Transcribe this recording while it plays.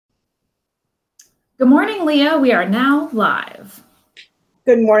Good morning, Leah. We are now live.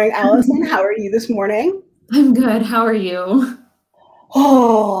 Good morning, Allison. How are you this morning? I'm good. How are you?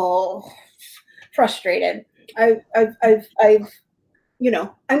 Oh, frustrated. I'm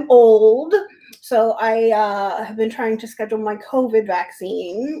old, so I have been trying to schedule my COVID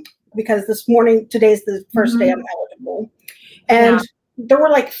vaccine because today's the first day I'm eligible. And there were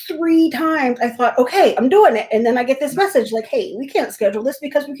like 3 times I thought, okay, I'm doing it. And then I get this message like, hey, we can't schedule this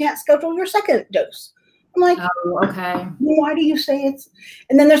because we can't schedule your second dose. I'm like, oh, okay. Why do you say it's?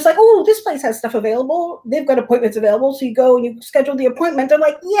 And then there's like, oh, this place has stuff available. They've got appointments available. So you go and you schedule the appointment. They're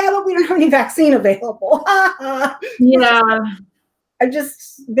like, yeah, but we don't have any vaccine available. Yeah. I've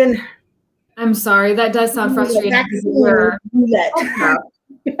just been. I'm sorry. That does sound frustrating.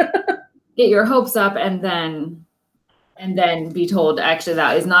 Get your hopes up and then be told actually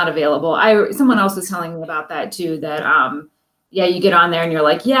that is not available. Someone else was telling me about that too, that you get on there and you're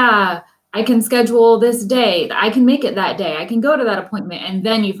like, yeah, I can schedule this day. I can make it that day. I can go to that appointment. And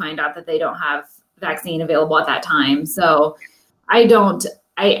then you find out that they don't have vaccine available at that time. So I do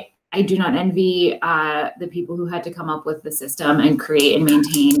not envy the people who had to come up with the system and create and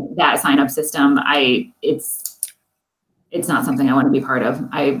maintain that sign-up system. It's not something I want to be part of.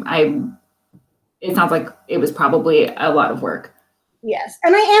 It sounds like it was probably a lot of work. Yes.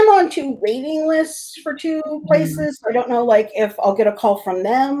 And I am on 2 waiting lists for 2 places. I don't know if I'll get a call from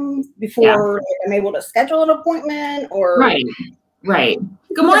them before I'm able to schedule an appointment or. Right.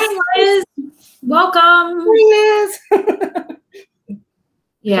 Good morning, Liz. Welcome. Good morning, Liz.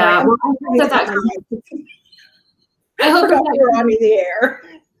 Yeah. Sorry, I hope that you're on the air.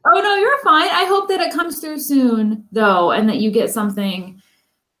 Oh, no, you're fine. I hope that it comes through soon, though, and that you get something.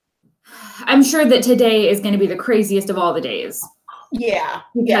 I'm sure that today is going to be the craziest of all the days. Yeah.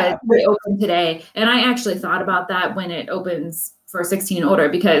 Because they open today. And I actually thought about that when it opens for 16 and older,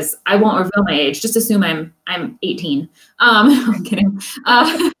 because I won't reveal my age. Just assume I'm 18. I'm kidding.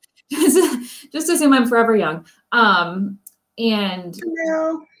 Just assume I'm forever young. And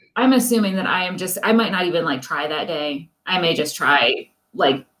I'm assuming that I might not even try that day. I may just try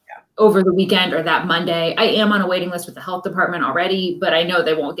over the weekend or that Monday. I am on a waiting list with the health department already, but I know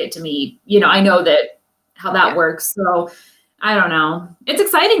they won't get to me. I know how that works. So I don't know. It's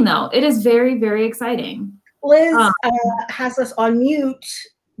exciting though. It is very, very exciting. Liz has us on mute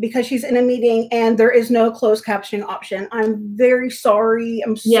because she's in a meeting and there is no closed captioning option. I'm very sorry.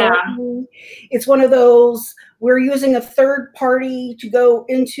 I'm sorry. Yeah. It's one of those, we're using a third party to go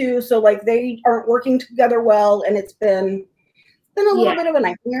into, so they aren't working together well, and it's been a little bit of a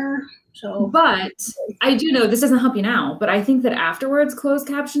nightmare. So, but I do know this doesn't help you now, but I think that afterwards closed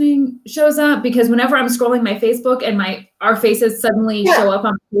captioning shows up, because whenever I'm scrolling my Facebook and our faces suddenly show up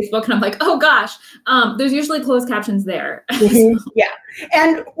on Facebook and I'm like, oh gosh, there's usually closed captions there. Yeah.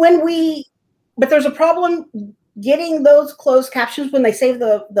 And but there's a problem getting those closed captions when they save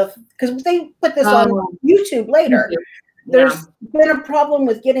because they put this on YouTube later. There's been a problem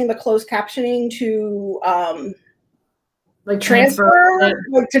with getting the closed captioning to, transfer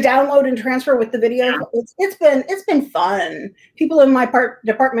to download and transfer with the video. Yeah. It's been fun. People in my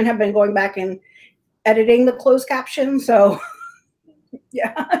department have been going back and editing the closed caption. So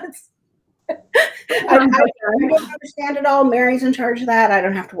yeah, I don't understand it all. Mary's in charge of that. I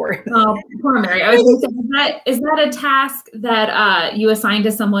don't have to worry. Oh, poor Mary. I was going to say, is that a task that you assign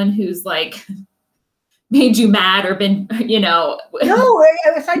to someone who's made you mad or been, No, I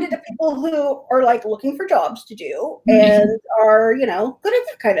assigned it to people who are looking for jobs to do and are, good at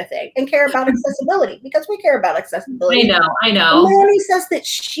that kind of thing and care about accessibility, because we care about accessibility. I know. Melanie says that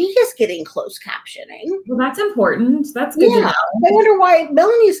she is getting closed captioning. Well, that's important. That's good to know. I wonder why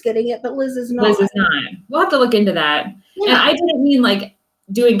Melanie's getting it, but Liz is not. Liz is not. We'll have to look into that. Yeah. And I didn't mean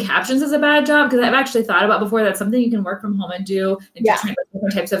doing captions is a bad job, because I've actually thought about before that's something you can work from home and do, and different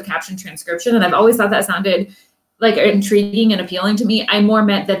types of caption transcription. And I've always thought that sounded intriguing and appealing to me. I more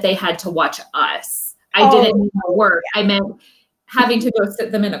meant that they had to watch us. I didn't mean work. I meant having to go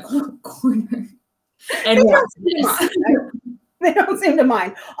sit them in a corner and watch this. They don't seem to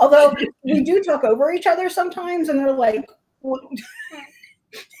mind. Although we do talk over each other sometimes, and they're like,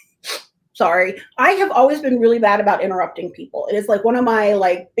 sorry. I have always been really bad about interrupting people. It is one of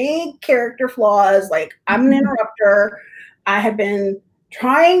my big character flaws. I'm an interrupter. I have been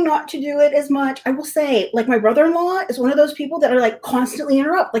trying not to do it as much. I will say, my brother-in-law is one of those people that are constantly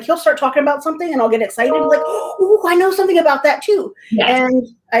interrupt. He'll start talking about something and I'll get excited. Oh, I know something about that too. Yes. And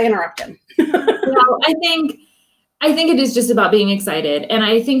I interrupt him. Well, I think it is just about being excited. And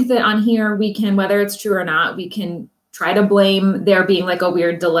I think that on here we can, whether it's true or not, we can try to blame there being like a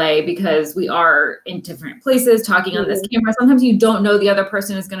weird delay because we are in different places talking on this camera. Sometimes you don't know the other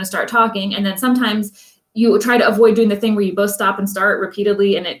person is going to start talking. And then sometimes you try to avoid doing the thing where you both stop and start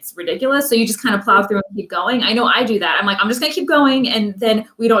repeatedly and it's ridiculous. So you just kind of plow through and keep going. I know I do that. I'm like, I'm just going to keep going. And then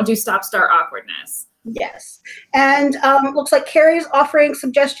we don't do stop start awkwardness. Yes. And looks like Carrie's offering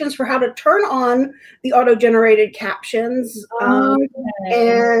suggestions for how to turn on the auto-generated captions.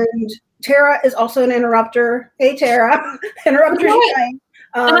 And Tara is also an interrupter. Hey, Tara. Interrupter. And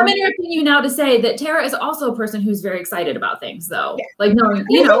I'm interrupting you now to say that Tara is also a person who's very excited about things, though. Yeah. Like, knowing,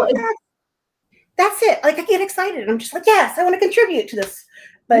 you know. That's it. Like, I get excited. I'm just like, yes, I want to contribute to this.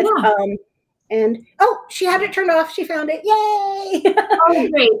 But, and, oh, she had it turned off. She found it. Yay. Oh,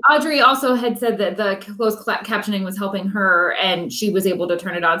 great. Audrey also had said that the closed captioning was helping her, and she was able to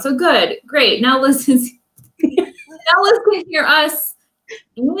turn it on. So good. Great. Now Liz can hear us.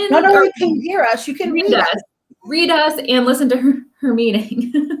 Not only can you hear us, you can read us. Read us and listen to her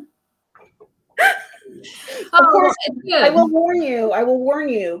meeting. Of course, I will warn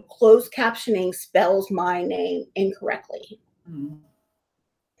you, closed captioning spells my name incorrectly.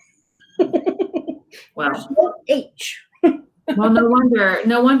 Wow. No H. Well, no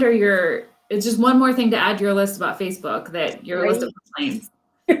wonder it's just one more thing to add to your list about Facebook, that your list of complaints.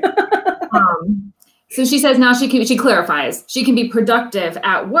 So she says now she clarifies, she can be productive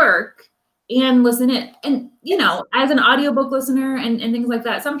at work and listen in. And, you know, as an audiobook listener and things like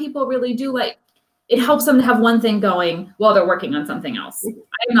that, some people really do like, it helps them to have one thing going while they're working on something else.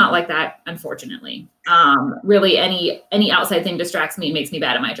 I'm not like that, unfortunately. Really, any outside thing distracts me, makes me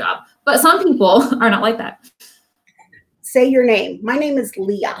bad at my job. But some people are not like that. Say your name. My name is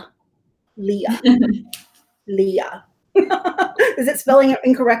Leah. Leah. Leah. Is it spelling it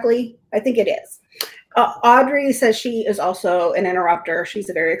incorrectly? I think it is. Audrey says she is also an interrupter. She's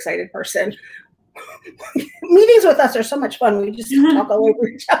a very excited person. Meetings with us are so much fun. We just talk all over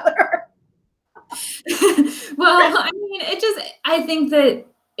each other. Well, I mean, I think that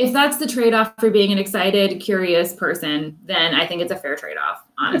if that's the trade-off for being an excited, curious person, then I think it's a fair trade-off,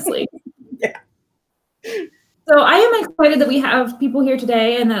 honestly. Yeah. So I am excited that we have people here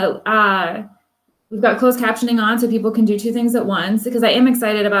today and that we've got closed captioning on so people can do two things at once, because I am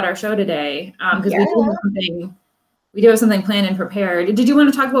excited about our show today because we do have something planned and prepared. Did you want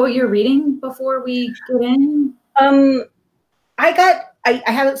to talk about what you're reading before we get in? I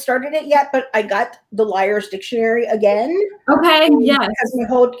haven't started it yet, but I got the Liar's Dictionary again. Okay, yes. Because my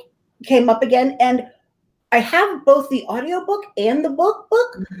whole came up again. And I have both the audiobook and the book.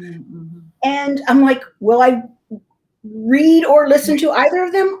 Mm-hmm. And I'm like, will I read or listen to either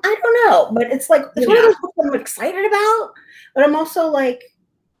of them? I don't know. But it's like, it's one of those books I'm excited about. But I'm also like,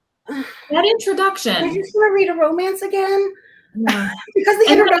 that introduction. I just want to read a romance again. Yeah. Because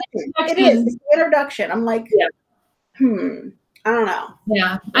the introduction. It is. It's the introduction. I'm like, I don't know.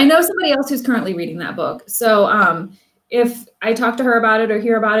 Yeah. I know somebody else who's currently reading that book. So if I talk to her about it or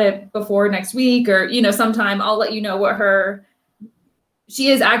hear about it before next week or, you know, sometime, I'll let you know what she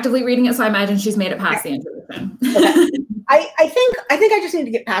is actively reading it. So I imagine she's made it past the introduction. Okay. I think I just need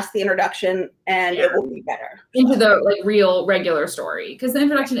to get past the introduction and it will be better. Into the like real regular story. Because the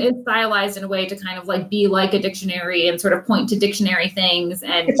introduction is stylized in a way to kind of like be like a dictionary and sort of point to dictionary things.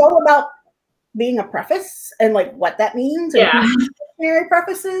 And it's all about being a preface and like what that means. Yeah. Dictionary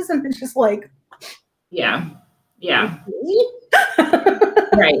prefaces, and it's just like, yeah. Right.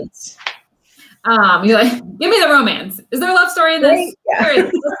 You're like, give me the romance. Is there a love story in this? Right? Yeah. There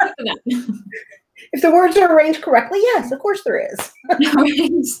is. Let's get to that. If the words are arranged correctly, yes, of course there is.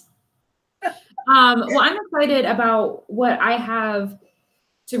 Right. Well, I'm excited about what I have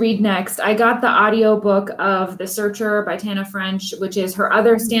to read next. I got the audiobook of The Searcher by Tana French, which is her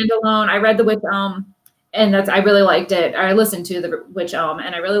other standalone. I read The Witch Elm, and I really liked it. I listened to The Witch Elm,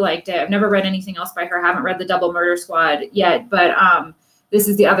 and I really liked it. I've never read anything else by her. I haven't read The Double Murder Squad yet, but this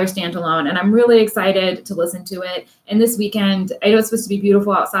is the other standalone, and I'm really excited to listen to it. And this weekend, I know it's supposed to be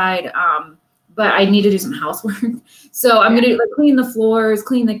beautiful outside, but I need to do some housework. So I'm going to like clean the floors,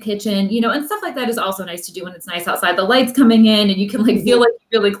 clean the kitchen, you know, and stuff like that is also nice to do when it's nice outside. The light's coming in and you can like feel like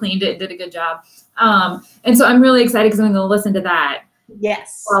you really cleaned it and did a good job. And so I'm really excited because I'm going to listen to that.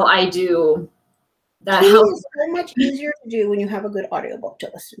 Yes. While I do that. It is so much easier to do when you have a good audiobook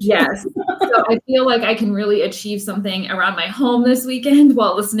to listen to. Yes. So I feel like I can really achieve something around my home this weekend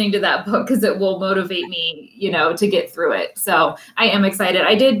while listening to that book because it will motivate me, you know, to get through it. So I am excited.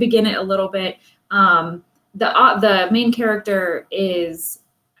 I did begin it a little bit. The main character is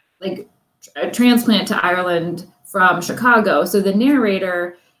like a transplant to Ireland from Chicago. So the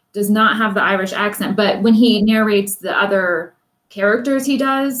narrator does not have the Irish accent, but when he narrates the other characters he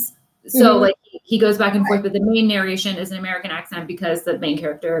does, So like he goes back and forth, but the main narration is an American accent because the main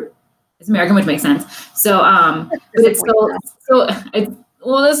character is American, which makes sense. So, but it's it's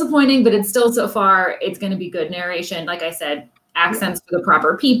disappointing, but it's still so far, it's going to be good narration. Like I said, accents for the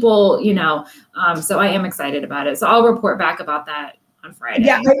proper people, you know. So I am excited about it. So I'll report back about that on Friday.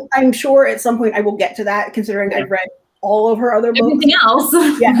 Yeah, I'm sure at some point I will get to that, considering I've read all of her other books. Everything else.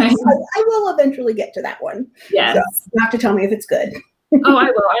 Yeah, I will eventually get to that one. Yes. So you have to tell me if it's good. Oh, I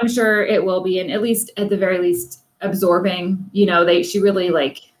will. I'm sure it will be. And at the very least, absorbing, you know, she really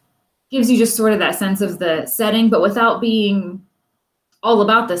like gives you just sort of that sense of the setting, but without being all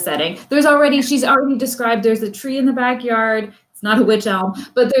about the setting. She's already described, there's a tree in the backyard. It's not a witch elm,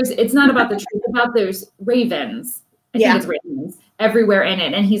 but it's not about the tree, it's about there's ravens. I think it's ravens everywhere in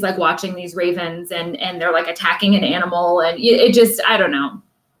it. And he's like watching these ravens and they're like attacking an animal. And it just, I don't know.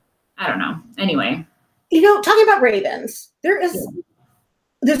 Anyway. You know, talking about ravens, there is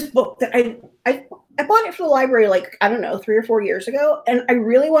this book that I bought it for the library, like, I don't know, 3 or 4 years ago. And I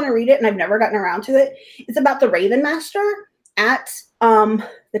really want to read it. And I've never gotten around to it. It's about the Raven Master at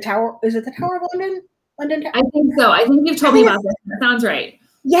the Tower. Is it the Tower of London? London Tower? I think so. I think you've told me about this. That sounds right.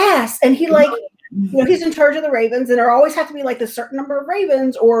 Yes. And he like, you know, he's in charge of the ravens, and there always have to be like a certain number of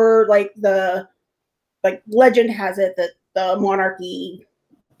ravens, or like legend has it that the monarchy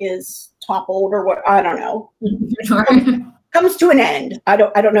is toppled or what, I don't know. Sure. Comes to an end. I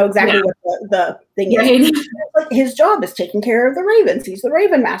don't know exactly what the thing is. Like, his job is taking care of the ravens. He's the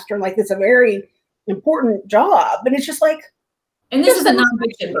Raven Master. Like, it's a very important job. And it's just like, and this is a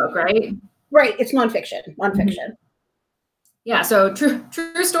nonfiction book, right? Right. It's nonfiction. Mm-hmm. Yeah. So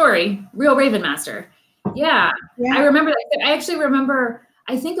true story. Real Raven Master. Yeah. I remember that. I actually remember.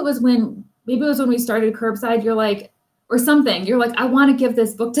 I think it was when we started Curbside. You're like, or something. You're like, I want to give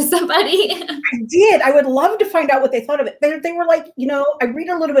this book to somebody. I did. I would love to find out what they thought of it. They were like, you know, I read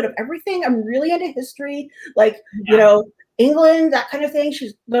a little bit of everything. I'm really into history, like, you know, England, that kind of thing.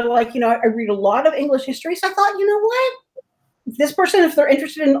 They're like, you know, I read a lot of English history. So I thought, you know what? This person, if they're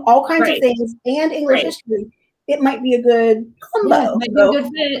interested in all kinds of things and English history, it might be a good combo. Yeah, it might be a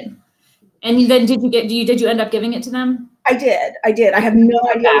good fit. And then did you end up giving it to them? I did. I have no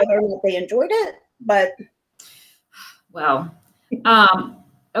idea whether or not they enjoyed it, but. Wow.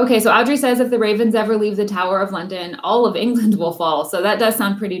 Okay, so Audrey says if the ravens ever leave the Tower of London, all of England will fall. So that does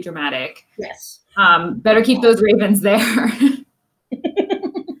sound pretty dramatic. Yes. Better keep those ravens there.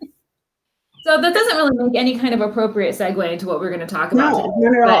 So that doesn't really make any kind of appropriate segue into what we're going to talk about today. No,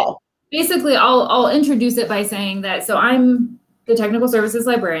 not at all. Basically, I'll introduce it by saying that, so I'm the technical services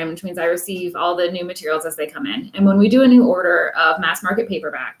librarian, which means I receive all the new materials as they come in. And when we do a new order of mass market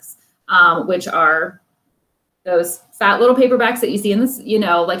paperbacks, which are those fat little paperbacks that you see in this, you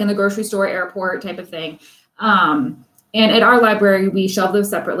know, like in the grocery store, airport type of thing. And at our library, we shelve those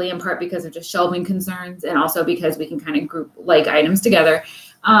separately, in part because of just shelving concerns, and also because we can kind of group like items together.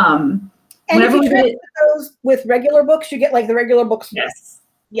 And if you transfer those with regular books, you get like the regular books. Yes.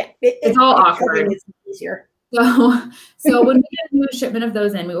 Yeah. It's all awkward. It's easier. So when we get a new shipment of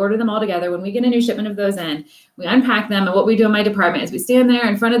those in, we order them all together. When we get a new shipment of those in, we unpack them. And what we do in my department is we stand there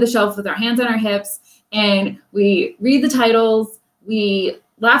in front of the shelf with our hands on our hips, and we read the titles. We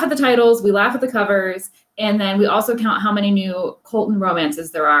laugh at the titles. We laugh at the covers. And then we also count how many new Colton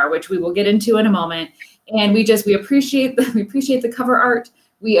romances there are, which we will get into in a moment. And we appreciate the cover art.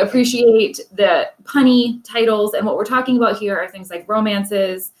 We appreciate the punny titles. And what we're talking about here are things like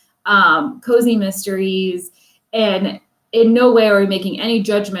romances, cozy mysteries, and in no way are we making any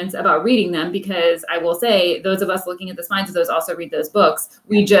judgments about reading them, because I will say those of us looking at the spines of those also read those books.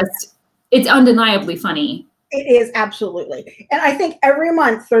 It's undeniably funny. It is, absolutely. And I think every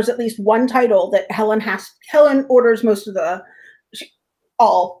month there's at least one title that Helen orders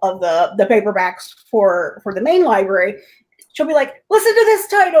all of the paperbacks for the main library. She'll be like, listen to this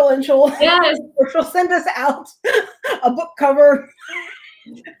title, and she'll send us out a book cover.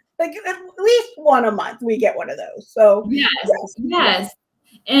 Like at least one a month, we get one of those. So yes.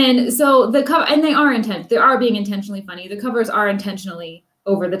 And so the cover, and they are being intentionally funny. The covers are intentionally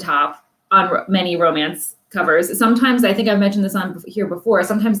over the top on many romance covers. Sometimes, I think I've mentioned this on here before,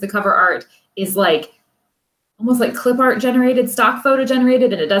 sometimes the cover art is like almost like clip art generated, stock photo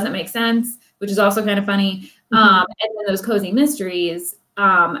generated, and it doesn't make sense, which is also kind of funny. And then those cozy mysteries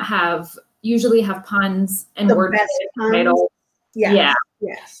usually have puns and word titles. Yeah.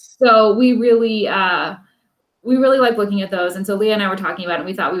 Yes. So we really like looking at those. And so Leah and I were talking about it, and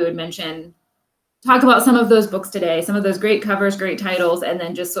we thought we would talk about some of those books today, some of those great covers, great titles, and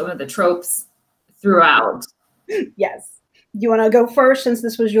then just some of the tropes throughout. Yes. Do you want to go first, since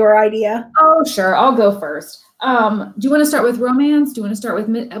this was your idea? Oh, sure. I'll go first. Do you want to start with romance? Do you want to start with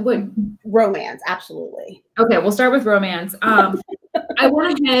what? Romance, absolutely. Okay, we'll start with romance. I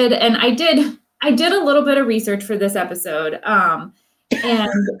went ahead and I did a little bit of research for this episode. And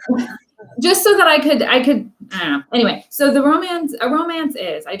just so that I could, I don't know. Anyway, so a romance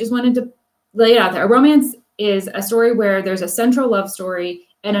is, I just wanted to lay it out there. A romance is a story where there's a central love story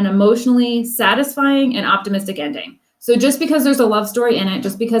and an emotionally satisfying and optimistic ending. So just because there's a love story in it,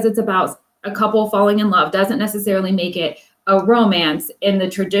 just because it's about a couple falling in love, doesn't necessarily make it a romance in the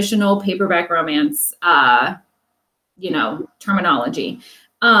traditional paperback romance, terminology.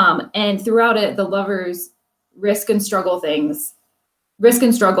 And throughout it, the lovers risk and struggle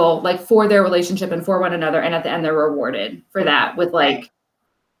like for their relationship and for one another. And at the end, they're rewarded for that with like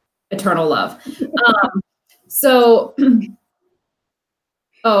eternal love. Sorry,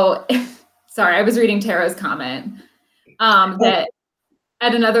 I was reading Tara's comment that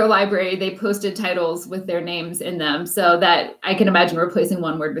at another library, they posted titles with their names in them, so that I can imagine replacing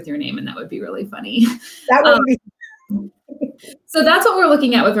one word with your name, and that would be really funny. That would be. So that's what we're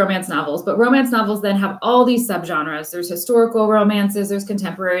looking at with romance novels. But romance novels then have all these subgenres. There's historical romances, there's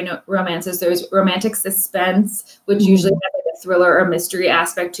contemporary romances, there's romantic suspense, which usually has like a thriller or mystery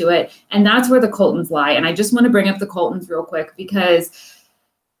aspect to it. And that's where the Coltons lie. And I just want to bring up the Coltons real quick because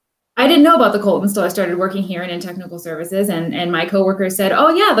I didn't know about the Coltons until I started working here and in technical services. And my coworkers said, oh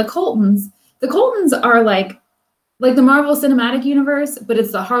yeah, the Coltons are like the Marvel Cinematic Universe, but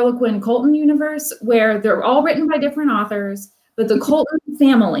it's the Harlequin Colton universe where they're all written by different authors, but the Colton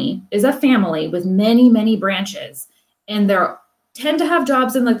family is a family with many, many branches. And they tend to have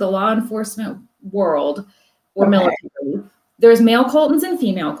jobs in like the law enforcement world or military. There's male Coltons and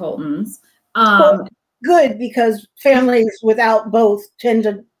female Coltons. Good, because families without both tend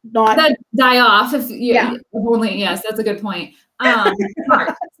to not die off. Only, yes, that's a good point.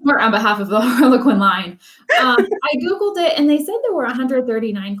 Smart on behalf of the Harlequin line. I Googled it and they said there were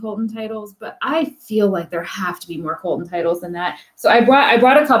 139 Colton titles, but I feel like there have to be more Colton titles than that. So I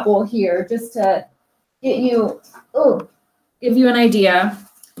brought a couple here just to give you an idea.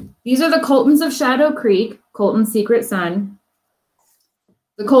 These are the Coltons of Shadow Creek, Colton's Secret Son,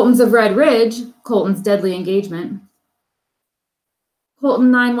 the Coltons of Red Ridge, Colton's Deadly Engagement, Colton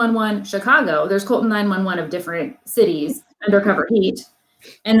 911 Chicago. There's Colton 911 of different cities, Undercover Heat.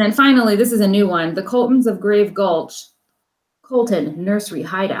 And then finally, this is a new one, the Coltons of Grave Gulch, Colton Nursery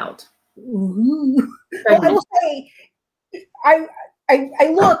Hideout. Well, I will say, I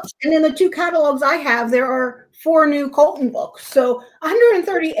looked, and in the two catalogs I have, there are 4 new Colton books. So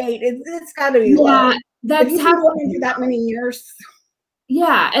 138, it's got to be low. That's happened that many years.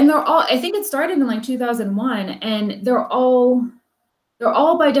 Yeah, and they're all, I think it started in like 2001, and they're all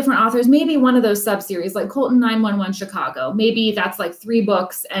by different authors. Maybe one of those sub-series, like Colton 911 Chicago. Maybe that's like 3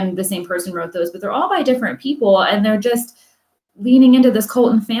 books and the same person wrote those, but they're all by different people, and they're just leaning into this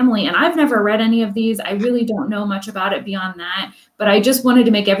Colton family. And I've never read any of these. I really don't know much about it beyond that, but I just wanted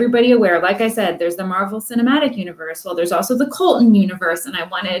to make everybody aware. Like I said, there's the Marvel Cinematic Universe. Well, there's also the Colton universe, and I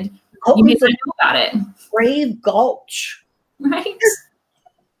wanted you to know about it. Grave Gulch. Right?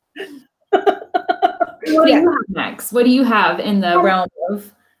 What do you have next? What do you have in the realm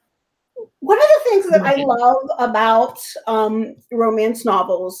of? One of the things that I love about romance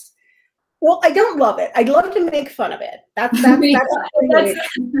novels, well, I don't love it. I'd love to make fun of it. That's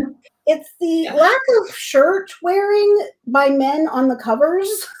it's the lack of shirt wearing by men on the covers.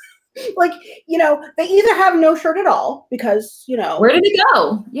 Like, they either have no shirt at all because, where did it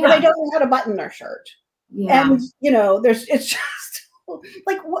go? Yeah. Or they don't know how to button their shirt. Yeah. And, it's just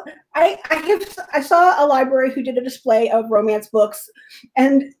like what I saw a library who did a display of romance books,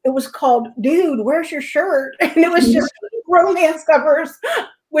 and it was called "Dude, Where's Your Shirt?" And it was just romance covers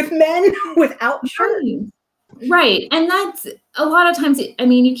with men without shirts. Right, and that's a lot of times. I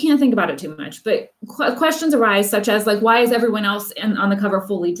mean, you can't think about it too much, but questions arise, such as like, why is everyone else on the cover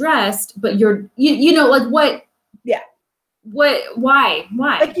fully dressed, but you're like what? Yeah. What? Why?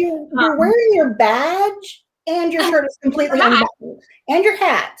 Like you're wearing your badge. And your shirt is completely unbuttoned, and your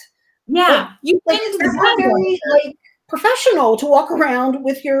hat. Yeah, it's not very professional to walk around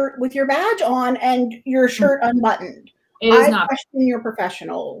with your badge on and your shirt unbuttoned. I question your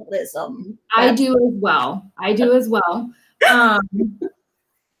professionalism. I do as well.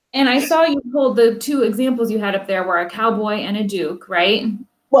 And I saw you pulled the 2 examples you had up there were a cowboy and a duke, right?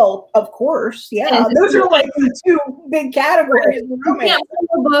 Well, of course, yeah. Those are like the 2 big categories. You can't pull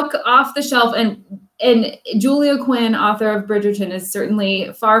a book off the shelf, and Julia Quinn, author of Bridgerton, is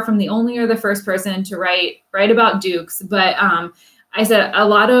certainly far from the only or the first person to write about dukes. But I said a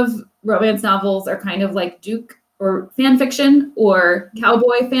lot of romance novels are kind of like duke or fan fiction or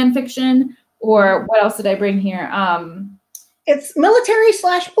cowboy fan fiction Or what else did I bring here? It's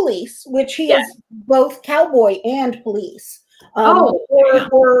military/police, which he is both cowboy and police.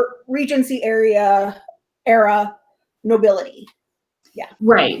 Or Regency era nobility. Yeah.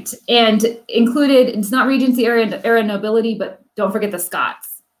 Right. And included, it's not Regency era nobility, but don't forget the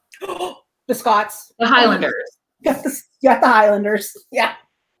Scots. The Scots. The Highlanders. You got the Highlanders. Yeah.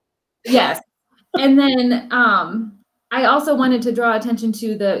 Yes. And then I also wanted to draw attention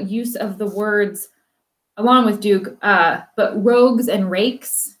to the use of the words, along with Duke, but rogues and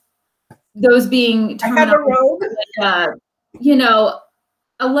rakes. Those being rogue. You know,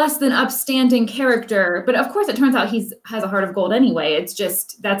 a less than upstanding character, but of course it turns out has a heart of gold anyway. It's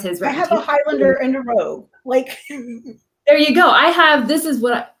just, that's his reputation. I have a Highlander and a rogue. Like, there you go. This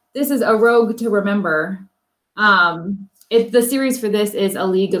is a rogue to remember. The series for this is A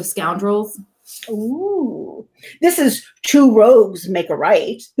League of Scoundrels. Ooh, this is two rogues make a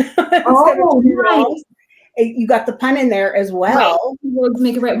right. Oh, nice. You got the pun in there as well. Right. Rogues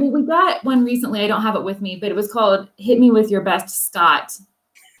make it right. Well, we got one recently. I don't have it with me, but it was called "Hit Me with Your Best Scott."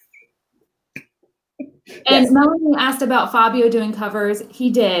 And Melanie asked about Fabio doing covers. He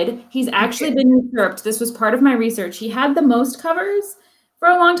did. He's actually been usurped. This was part of my research. He had the most covers for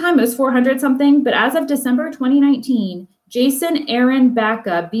a long time. It was 400 something. But as of December 2019, Jason Aaron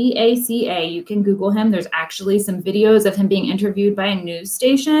Baca, B-A-C-A, you can Google him. There's actually some videos of him being interviewed by a news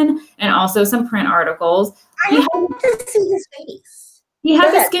station and also some print articles. I hope to see his face. He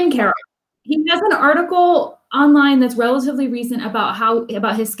has a skincare. He has an article online that's relatively recent about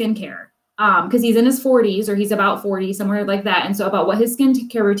his skincare. Because he's in his 40s, or he's about 40, somewhere like that. And so about what his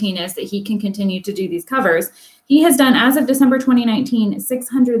skincare routine is that he can continue to do these covers. He has done, as of December 2019,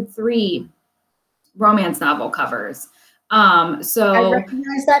 603 romance novel covers. So I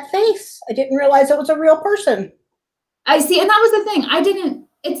recognize that face. I didn't realize it was a real person. I see. And that was the thing.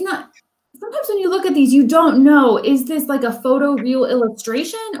 Sometimes when you look at these, you don't know, is this like a photo real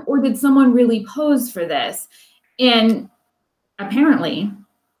illustration, or did someone really pose for this? And apparently...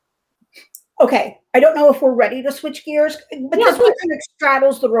 Okay, I don't know if we're ready to switch gears, but this one kind of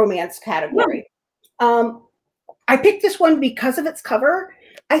straddles the romance category. Yeah. I picked this one because of its cover.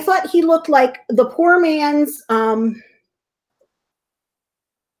 I thought he looked like the poor man's,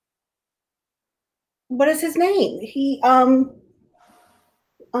 what is his name?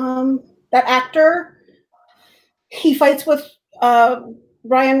 That actor, he fights with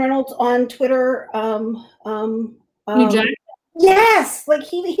Ryan Reynolds on Twitter. Hugh Jackman? Yes, like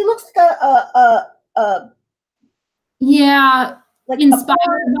he looks like like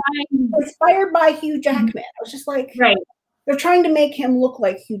inspired by Hugh Jackman. I was just like, right. They're trying to make him look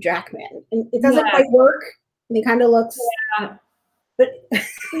like Hugh Jackman, and it doesn't quite work. And he kind of looks, but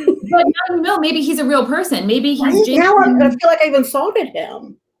no, maybe he's a real person. Maybe he's. Now I feel like I've insulted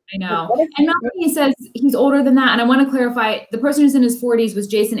him. I know. And Melanie says he's older than that. And I want to clarify, the person who's in his 40s was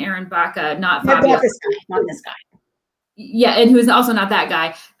Jason Aaron Baca, not Fabio. Not this guy. Yeah, and who's also not that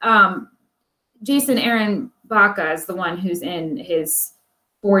guy. Jason Aaron Baca is the one who's in his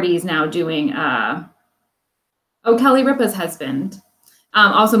 40s now doing Kelly Ripa's husband.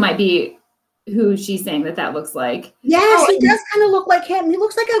 Also might be who she's saying that looks like. Yes, he does kind of look like him. He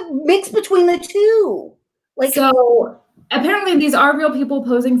looks like a mix between the two. So apparently these are real people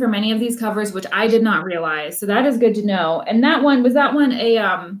posing for many of these covers, which I did not realize. So that is good to know. And was that one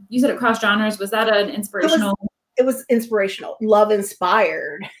you said it crossed genres? Was that an inspirational? It was inspirational, love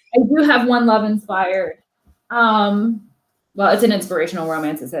inspired. I do have one love inspired. Well, it's an inspirational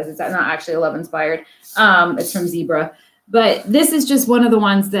romance. It says it's not actually a love inspired. It's from Zebra, but this is just one of the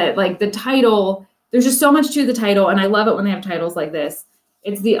ones that, like, the title, there's just so much to the title. And I love it when they have titles like this.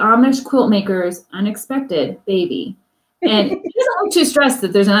 It's The Amish Quilt Maker's Unexpected Baby. And she doesn't look too stressed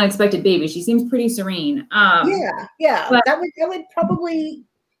that there's an unexpected baby. She seems pretty serene. Yeah. But that would probably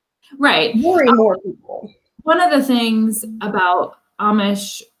worry more people. One of the things about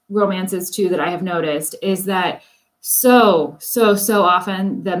Amish romances too that I have noticed is that so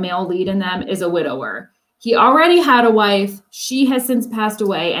often the male lead in them is a widower. He already had a wife. She has since passed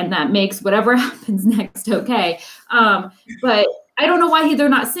away, and that makes whatever happens next okay. But I don't know why they're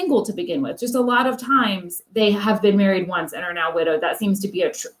not single to begin with. Just a lot of times they have been married once and are now widowed. That seems to be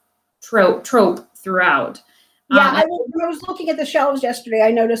a trope throughout. Yeah, when I was looking at the shelves yesterday,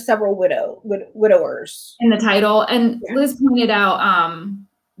 I noticed several widowers in the title. And Liz pointed out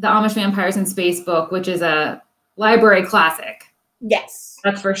the Amish Vampires in Space book, which is a library classic. Yes.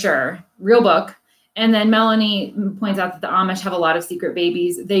 That's for sure. Real book. And then Melanie points out that the Amish have a lot of secret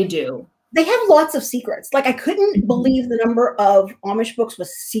babies. They do. They have lots of secrets. Like, I couldn't believe the number of Amish books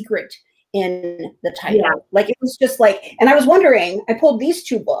was secret in the title. Yeah. Like, it was just like, and I was wondering, I pulled these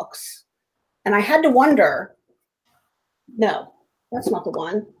two books. And I had to wonder, no, that's not the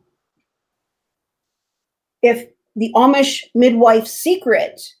one. If the Amish midwife's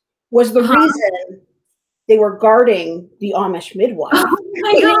secret was the reason they were guarding the Amish midwife. Oh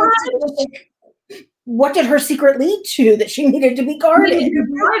my God. What did her secret lead to that she needed to be guarded?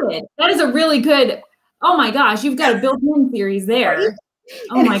 That is a really good, oh my gosh, you've got a built-in series there. Right?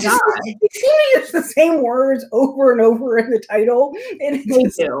 Oh my God. You seem to use the same words over and over in the title.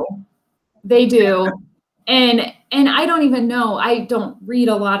 They do. And I don't even know, I don't read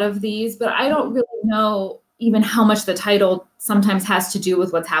a lot of these, but I don't really know even how much the title sometimes has to do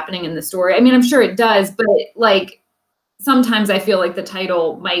with what's happening in the story. I mean, I'm sure it does, but like sometimes I feel like the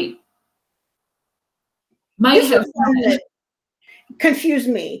title might have confused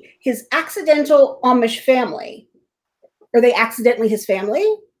me. His accidental Amish family. Are they accidentally his family?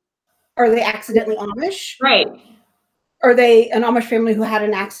 Are they accidentally Amish? Right. Are they an Amish family who had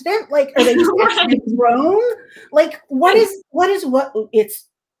an accident? Like, are they just accidentally grown? Like,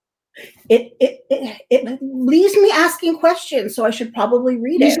 it leaves me asking questions, so I should probably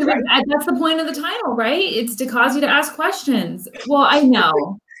read it. Right? That's the point of the title, right? It's to cause you to ask questions. Well, I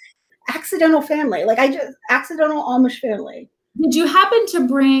know. Accidental family, like accidental Amish family. Did you happen to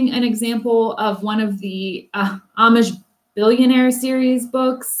bring an example of one of the Amish billionaire series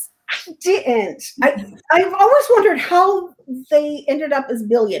books? I didn't. I've always wondered how they ended up as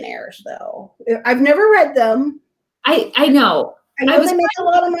billionaires, though. I've never read them. I know. I know they make a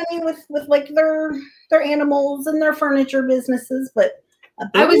lot of money with like their animals and their furniture businesses, but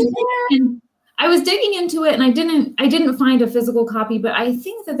I was digging into it, and I didn't find a physical copy, but I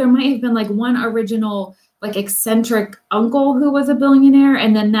think that there might have been like one original like eccentric uncle who was a billionaire,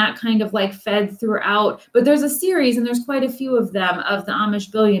 and then that kind of like fed throughout. But there's a series, and there's quite a few of them, of the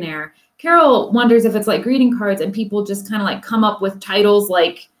Amish billionaire. Carol wonders if it's like greeting cards and people just kind of like come up with titles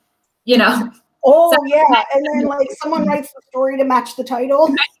like, you know. Oh yeah, and then like someone writes the story to match the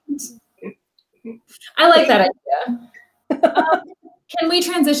title. I like that idea. Can we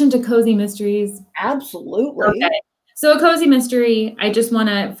transition to cozy mysteries? Absolutely. Okay. So a cozy mystery, I just want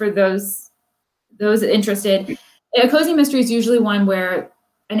to, for those interested, a cozy mystery is usually one where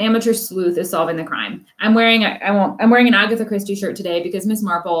an amateur sleuth is solving the crime. I'm wearing an Agatha Christie shirt today because Miss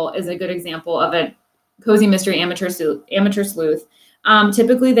Marple is a good example of a cozy mystery amateur sleuth.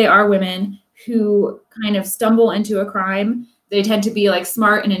 Typically, they are women who kind of stumble into a crime. They tend to be like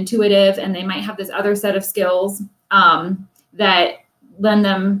smart and intuitive, and they might have this other set of skills that lend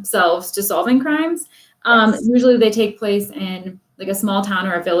themselves to solving crimes. Usually they take place in like a small town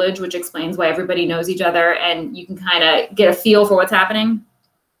or a village, which explains why everybody knows each other, and you can kind of get a feel for what's happening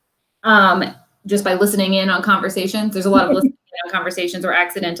just by listening in on conversations. There's a lot of listening in on conversations or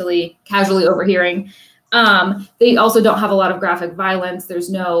accidentally, casually overhearing. They also don't have a lot of graphic violence. There's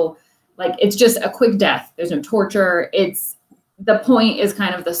no, like, it's just a quick death. There's no torture. The point is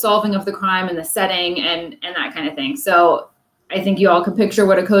kind of the solving of the crime and the setting and that kind of thing. So I think you all can picture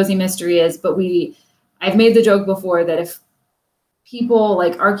what a cozy mystery is, but I've made the joke before that if people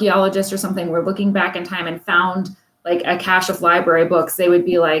like archaeologists or something were looking back in time and found like a cache of library books, they would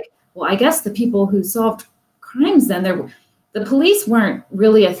be like, well, I guess the people who solved crimes then, the police weren't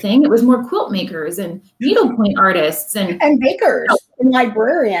really a thing. It was more quilt makers and needlepoint artists and bakers and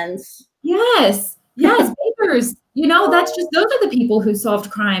librarians. Yes, bakers. You know, those are the people who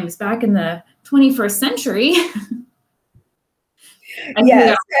solved crimes back in the 21st century.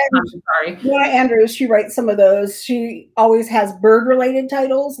 Yes. I'm sorry. Nora Andrews, she writes some of those. She always has bird-related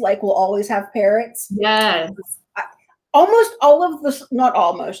titles, like we'll always have parrots. Yes. Almost all of this, not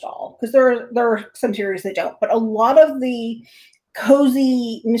almost all, because there are some series that don't, but a lot of the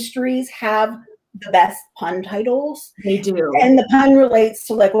cozy mysteries have the best pun titles. They do. And the pun relates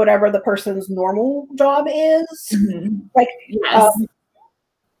to like whatever the person's normal job is. Mm-hmm. Like, yes.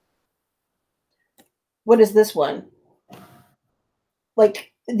 What is this one?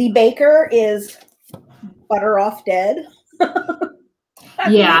 Like the baker is butter off dead.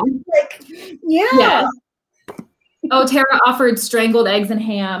 Yeah. Yeah. Oh, Tara offered strangled eggs and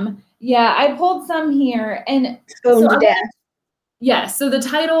ham. Yeah, I pulled some here and stoned to death. Yes. So the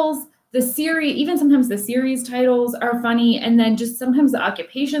titles, the series, even sometimes the series titles are funny, and then just sometimes the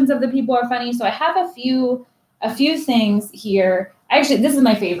occupations of the people are funny. So I have a few things here. Actually, this is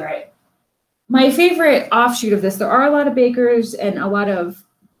my favorite. My favorite offshoot of this, there are a lot of bakers and a lot of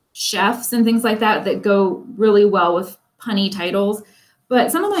chefs and things like that that go really well with punny titles.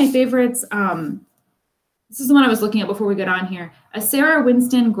 But some of my favorites, this is the one I was looking at before we got on here. A Sarah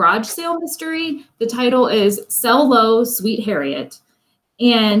Winston garage sale mystery. The title is Sell Low, Sweet Harriet.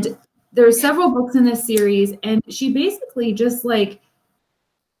 And there's several books in this series, and she basically just like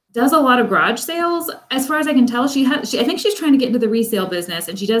does a lot of garage sales. As far as I can tell, I think she's trying to get into the resale business,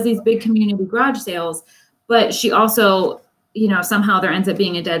 and she does these big community garage sales, but she also, you know, somehow there ends up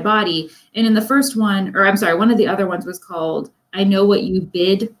being a dead body. And in the first one, or I'm sorry, one of the other ones was called I Know What You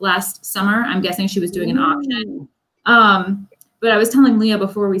Bid Last Summer. I'm guessing she was doing an auction. But I was telling Leah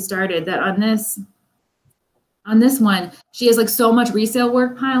before we started that on this one, she has like so much resale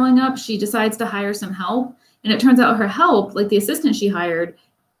work piling up, she decides to hire some help. And it turns out her help, like the assistant she hired,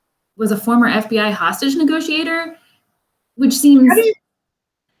 was a former FBI hostage negotiator, which seems,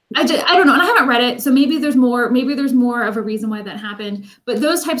 I don't know, and I haven't read it, so maybe there's more of a reason why that happened. But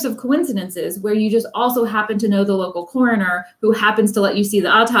those types of coincidences where you just also happen to know the local coroner who happens to let you see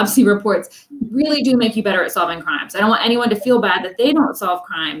the autopsy reports really do make you better at solving crimes. I don't want anyone to feel bad that they don't solve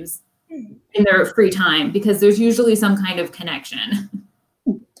crimes in their free time, because there's usually some kind of connection.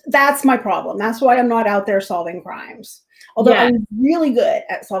 That's my problem. That's why I'm not out there solving crimes. Although I'm really good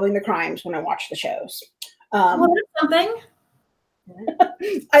at solving the crimes when I watch the shows. Well, that's something.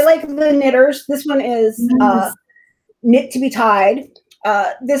 I like the knitters. This one is Knit to be Tied.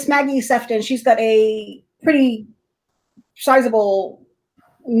 This Maggie Sefton, she's got a pretty sizable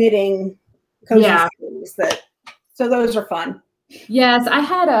knitting cozy series so those are fun. Yes, I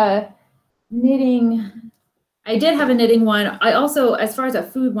had a knitting. I did have a knitting one. I also, as far as a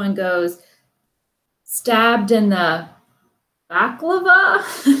food one goes, Stabbed in the Baklava.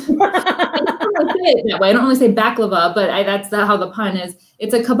 I don't really say baklava, but that's how the pun is.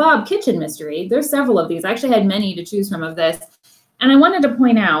 It's a kebab kitchen mystery. There's several of these. I actually had many to choose from of this. And I wanted to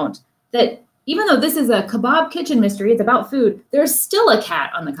point out that even though this is a kebab kitchen mystery, it's about food, there's still a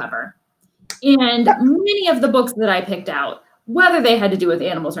cat on the cover. And many of the books that I picked out, whether they had to do with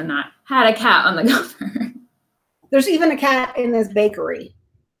animals or not, had a cat on the cover. There's even a cat in this bakery.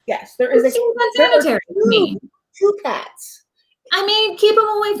 Yes, there is two cats. I mean, keep them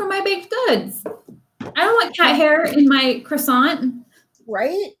away from my baked goods. I don't want cat hair in my croissant.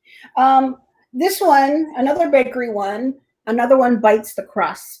 Right? This one, another bakery one, another one bites the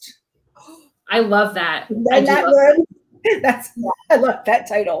crust. I love that. Isn't that good? I love that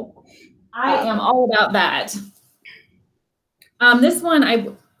title. I am all about that. This one, I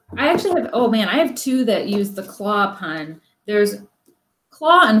actually have, oh man, I have two that use the claw pun. There's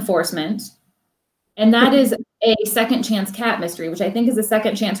Claw Enforcement, and that is a second chance cat mystery, which I think is a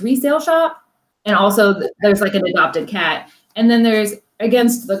second chance resale shop. And also there's like an adopted cat. And then there's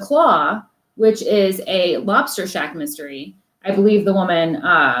Against the Claw, which is a lobster shack mystery. I believe the woman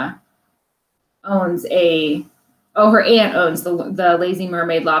owns her aunt owns the Lazy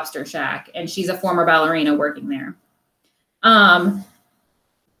Mermaid Lobster Shack, and she's a former ballerina working there. And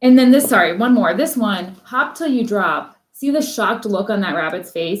then one more. This one, Hop Till You Drop. See the shocked look on that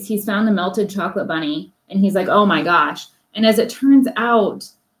rabbit's face? He's found the melted chocolate bunny, and he's like, oh my gosh. And as it turns out,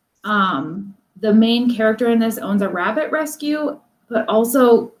 the main character in this owns a rabbit rescue, but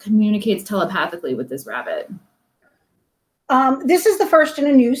also communicates telepathically with this rabbit. This is the first in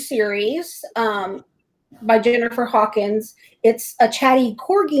a new series by Jennifer Hawkins. It's a chatty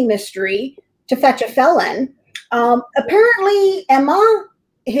corgi mystery to fetch a felon. Apparently Emma,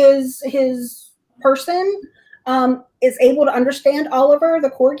 his person, is able to understand Oliver, the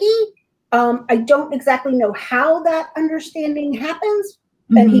corgi. I don't exactly know how that understanding happens,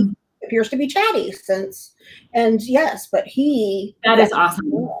 and he appears to be chatty but he. That is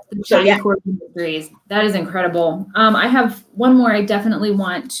awesome. The chatty corgi mysteries. That is incredible. I have one more I definitely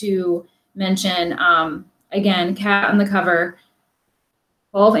want to mention. Again, cat on the cover,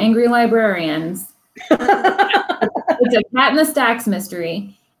 12 Angry Librarians. It's a Cat in the Stacks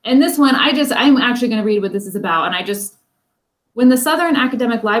mystery. And this one, I'm actually going to read what this is about. And when the Southern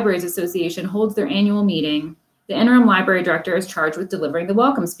Academic Libraries Association holds their annual meeting, the interim library director is charged with delivering the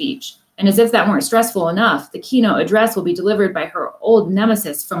welcome speech. And as if that weren't stressful enough, the keynote address will be delivered by her old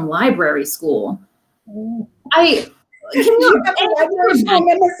nemesis from library school. Can you have a library school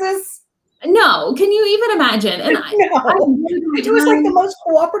nemesis? No, can you even imagine? And it was like the most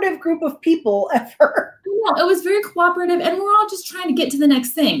cooperative group of people ever. No, it was very cooperative, and we're all just trying to get to the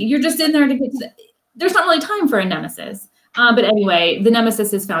next thing. You're just in there to get to there's not really time for a nemesis. But anyway, the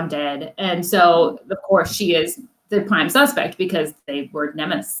nemesis is found dead. And so, of course, she is the prime suspect because they were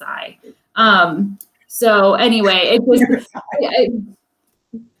nemesi. So anyway, it was.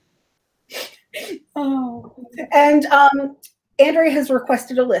 And Andrea has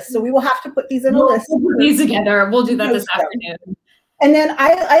requested a list, so we will have to put these in a list. We'll put these together. We'll do that this afternoon. And then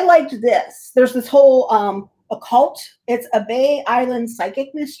I liked this. There's this whole occult. It's a Bay Island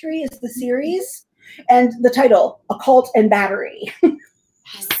psychic mystery. It's the series, and the title, Occult and Battery.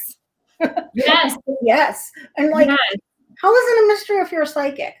 Yes. Yes. And like, How is it a mystery if you're a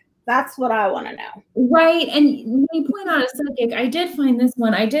psychic? That's what I want to know. Right. And when you point out a psychic, I did find this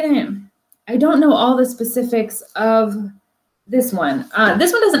one. I don't know all the specifics of this one.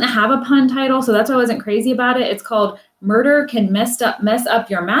 This one doesn't have a pun title, so that's why I wasn't crazy about it. It's called Murder Can Mess Up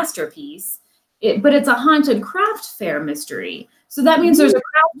Your Masterpiece. But it's a haunted craft fair mystery. So that means there's a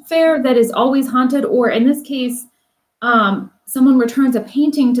craft fair that is always haunted, or in this case, someone returns a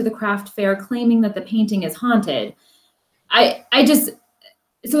painting to the craft fair claiming that the painting is haunted.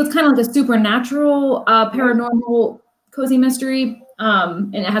 So it's kind of like a supernatural, paranormal, cozy mystery.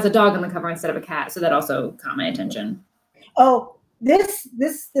 And it has a dog on the cover instead of a cat. So that also caught my attention. Oh,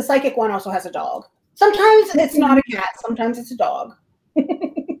 the psychic one also has a dog. Sometimes it's not a cat. Sometimes it's a dog.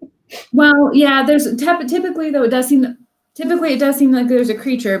 Well, yeah, there's typically though, it does seem like there's a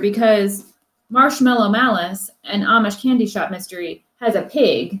creature, because Marshmallow Malice and Amish Candy Shop Mystery has a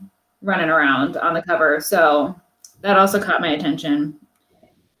pig running around on the cover. So that also caught my attention.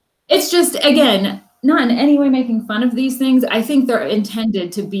 It's just, again, not in any way making fun of these things. I think they're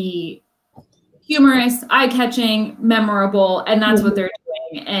intended to be humorous, eye-catching, memorable, and that's what they're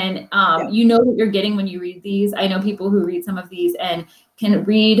doing. And you know what you're getting when you read these. I know people who read some of these and can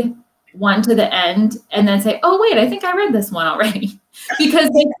read one to the end and then say, oh, wait, I think I read this one already. Because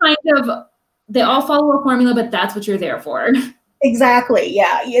they all follow a formula, but that's what you're there for. Exactly,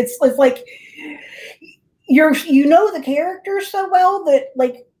 yeah. It's like you know the characters so well that,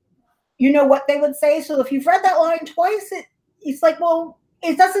 like, you know what they would say. So if you've read that line twice, it's like, well,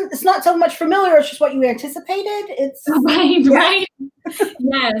 it's not so much familiar. It's just what you anticipated. It's right.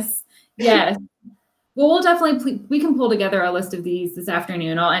 Yes. Well, we'll definitely, we can pull together a list of these this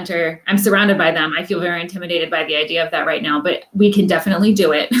afternoon. I'm surrounded by them. I feel very intimidated by the idea of that right now, but we can definitely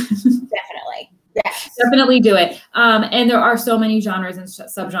do it. Definitely. Yes. Definitely do it. And there are so many genres and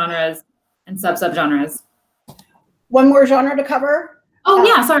subgenres and subgenres. One more genre to cover. Oh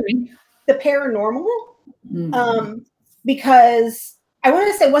yeah, sorry. The paranormal. Because I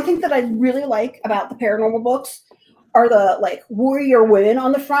want to say one thing that I really like about the paranormal books are the, like, warrior women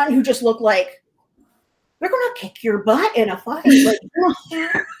on the front who just look like they're going to kick your butt in a fight. Like,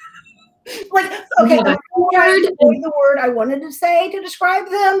 okay, I'm the word I wanted to say to describe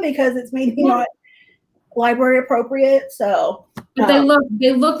them because it's maybe not library appropriate. So, but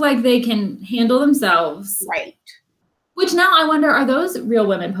they look like they can handle themselves, right? Which now I wonder, are those real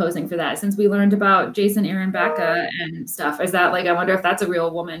women posing for that? Since we learned about Jason Aaron Bacca and stuff, is that, like, I wonder if that's a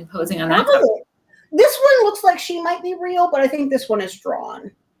real woman posing on that cover. This one looks like she might be real, but I think this one is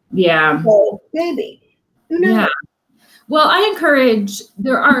drawn. Yeah. So maybe. Who knows? Yeah. Well, I encourage,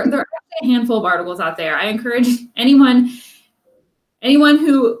 there are actually a handful of articles out there. I encourage anyone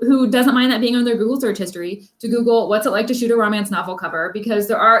who doesn't mind that being on their Google search history to Google what's it like to shoot a romance novel cover, because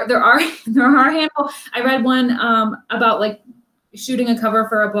there are a handful. I read one about, like, shooting a cover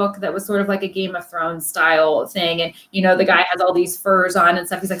for a book that was sort of like a Game of Thrones style thing. And, you know, the guy has all these furs on and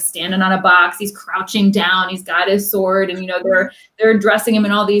stuff. He's, like, standing on a box. He's crouching down. He's got his sword, and, you know, they're dressing him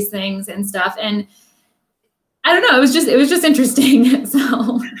in all these things and stuff. And I don't know. It was just interesting. So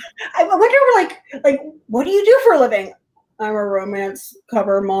I wonder, like, what do you do for a living? I'm a romance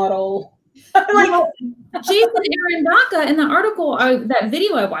cover model. Jason Aaron Bacca, in the article, that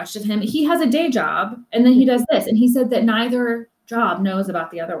video I watched of him, he has a day job and then he does this. And he said that neither job knows about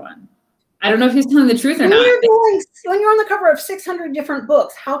the other one. I don't know if he's telling the truth or not. When you're on the cover of 600 different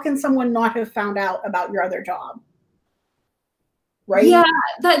books, how can someone not have found out about your other job? Right? Yeah,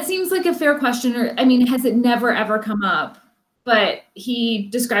 that seems like a fair question. Or, I mean, has it never, ever come up? But he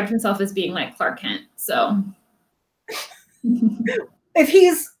described himself as being like Clark Kent. So if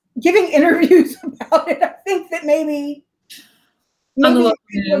he's giving interviews about it, I think that maybe people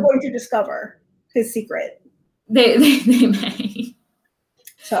are going to discover his secret. They may.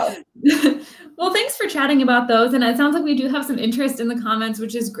 So, well, thanks for chatting about those. And it sounds like we do have some interest in the comments,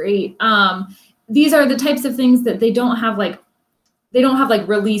 which is great. These are the types of things that they don't have like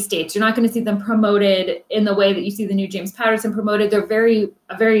release dates. You're not going to see them promoted in the way that you see the new James Patterson promoted. They're very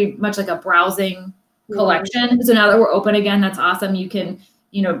much like a browsing collection. So now that we're open again, that's awesome. You can,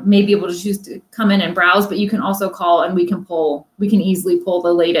 you know, may be able to choose to come in and browse, but you can also call and we can easily pull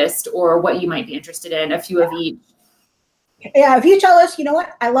the latest or what you might be interested in, a few of each. Yeah, if you tell us, you know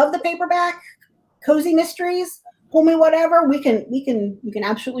what, I love the paperback, cozy mysteries, pull me whatever, we can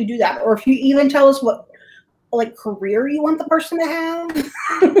absolutely do that. Or if you even tell us what, like, career you want the person to have.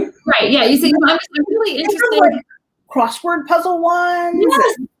 Right. Yeah. You see, I'm really interested. Like crossword puzzle ones.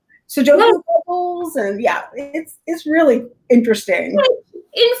 Yes. Sudoku puzzles, and yeah, it's really interesting.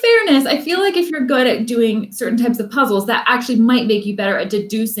 In fairness, I feel like if you're good at doing certain types of puzzles, that actually might make you better at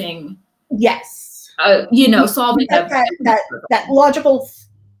deducing. Yes. you know, solving that logical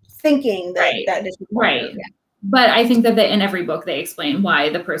thinking that is right. Yeah. But I think that in every book they explain why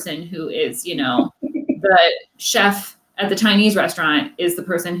the person who is, you know, the chef at the Chinese restaurant is the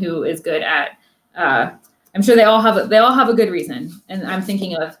person who is good at. I'm sure they all have a good reason, and I'm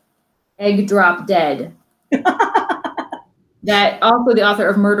thinking of Egg Drop Dead. That also the author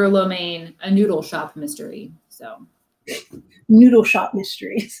of Murder Lo Mein, a noodle shop mystery. So, noodle shop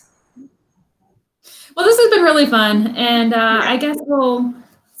mysteries. Well, this has been really fun, and I guess we'll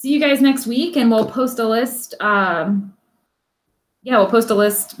see you guys next week, and we'll post a list. We'll post a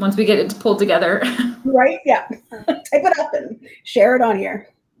list once we get it pulled together. Right? Yeah. Type it up and share it on here.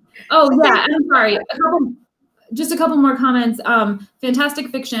 Oh, yeah. I'm sorry. Just a couple more comments. Fantastic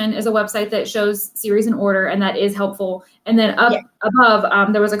Fiction is a website that shows series in order, and that is helpful. And then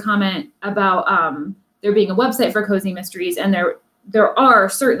above, there was a comment about there being a website for cozy mysteries, and there are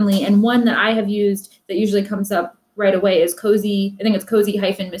certainly, and one that I have used that usually comes up right away is cozy. I think it's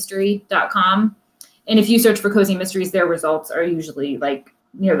cozy-mystery.com. And if you search for cozy mysteries, their results are usually like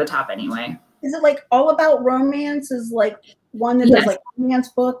near the top anyway. Is it like All About Romance is like one that does like romance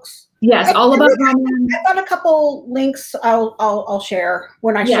books? Yes, All About Romance. I've got a couple links I'll share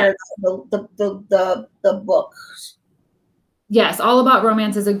when I share the books. Yes, All About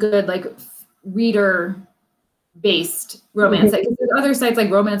Romance is a good like reader based romance. Like there's other sites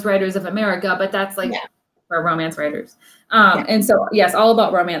like Romance Writers of America, but that's like for romance writers. And so yes, All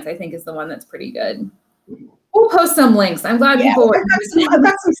About Romance I think is the one that's pretty good. We'll post some links. I'm glad people were. I've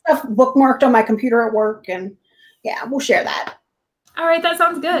got some stuff bookmarked on my computer at work, and we'll share that. All right, that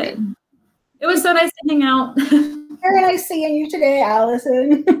sounds good. It was so nice to hang out. Very nice seeing you today,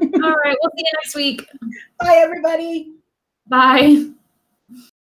 Allison. All right, we'll see you next week. Bye, everybody. Bye.